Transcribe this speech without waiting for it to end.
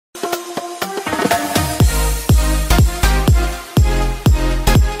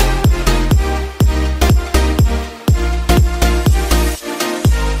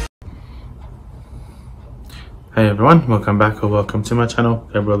Hey everyone, welcome back or welcome to my channel,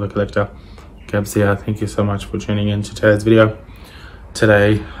 Grail the Collector. Gabs here. Thank you so much for tuning in to today's video.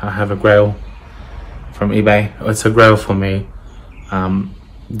 Today I have a Grail from eBay. It's a Grail for me.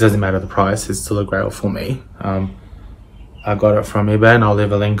 Doesn't matter the price, it's still a Grail for me. I got it from eBay and I'll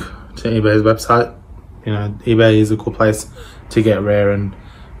leave a link to eBay's website. You know, eBay is a cool place to get rare and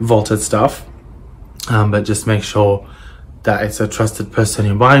vaulted stuff. But just make sure that it's a trusted person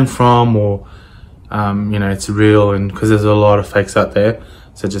you're buying from, or you know, it's real, and because there's a lot of fakes out there,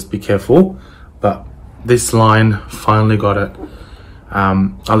 so just be careful. But this line finally got it.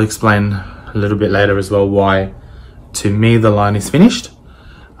 I'll explain a little bit later as well why to me the line is finished,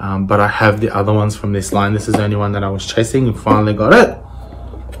 but I have the other ones from this line. This is the only one that I was chasing and finally got it.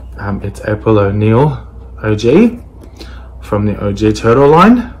 It's April O'Neil OG from the OG Turtle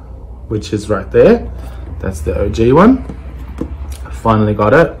line, which is right there. That's the OG one. I finally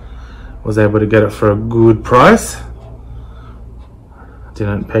got it. Was able to get it for a good price.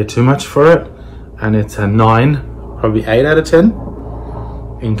 Didn't pay too much for it, and it's a 9, probably 8 out of 10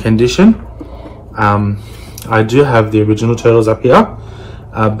 in condition. I do have the original turtles up here.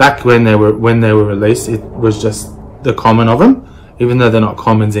 Back when they were released, it was just the common of them, even though they're not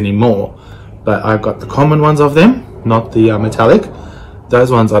commons anymore. But I got the common ones of them, not the metallic. Those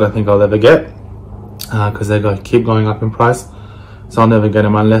ones I don't think I'll ever get because they keep going up in price. So I'll never get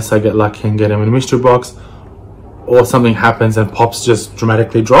them unless I get lucky and get them in a mystery box, or something happens and pops just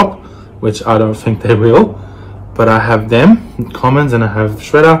dramatically drop, which I don't think they will. But I have them, commons, and I have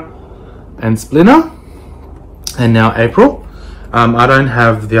Shredder and Splinter, and now April. I don't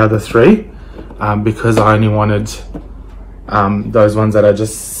have the other 3 because I only wanted those ones that I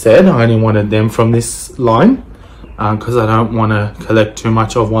just said. I only wanted them from this line because I don't want to collect too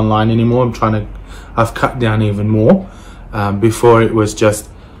much of one line anymore. I've cut down even more. Before it was just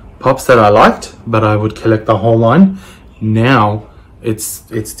pops that I liked, but I would collect the whole line. Now it's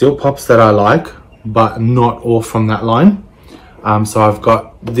still pops that I like, but not all from that line. So I've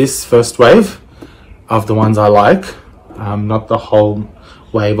got this first wave of the ones I like, not the whole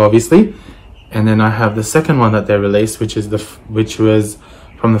wave obviously, and then I have the second one that they released, which was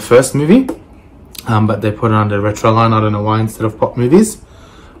from the first movie, but they put it under retro line. I don't know why, instead of pop movies.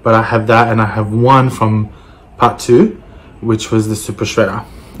 But I have that, and I have one from part 2, which was the Super Shredder,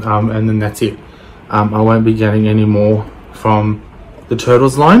 and then that's it. I won't be getting any more from the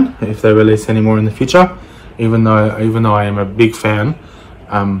Turtles line if they release any more in the future, even though I am a big fan.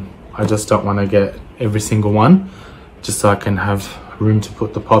 I just don't want to get every single one, just so I can have room to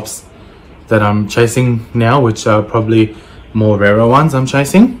put the pops that I'm chasing now, which are probably more rarer ones I'm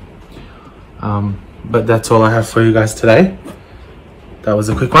chasing. But that's all I have for you guys today. That was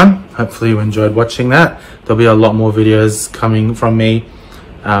a quick one. Hopefully you enjoyed watching that. There'll be a lot more videos coming from me.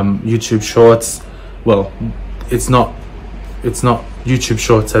 YouTube shorts. Well, it's not YouTube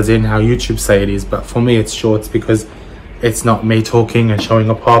shorts as in how YouTube say it is, but for me it's shorts because it's not me talking and showing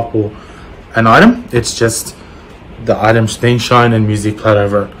a pop or an item. It's just the items being shown and music played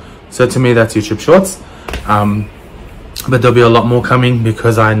over it. So to me that's YouTube shorts. But there'll be a lot more coming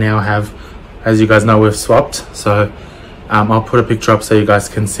because I now have, as you guys know, we've swapped. So I'll put a picture up so you guys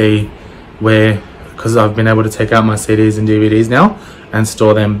can see where, because I've been able to take out my CDs and DVDs now and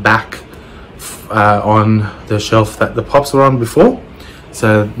store them back on the shelf that the pops were on before.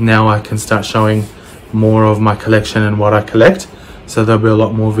 So now I can start showing more of my collection and what I collect. So there'll be a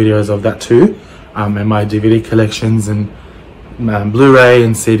lot more videos of that too, and my DVD collections and Blu-ray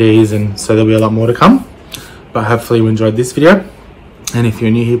and CDs, and so there'll be a lot more to come. But hopefully you enjoyed this video, and if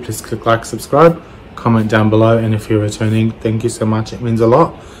you're new here, please click like, subscribe, comment down below, and if you're returning, thank you so much. It means a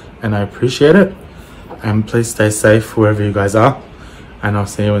lot and I appreciate it. And please stay safe wherever you guys are, and I'll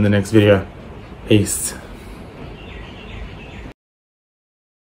see you in the next video. Peace.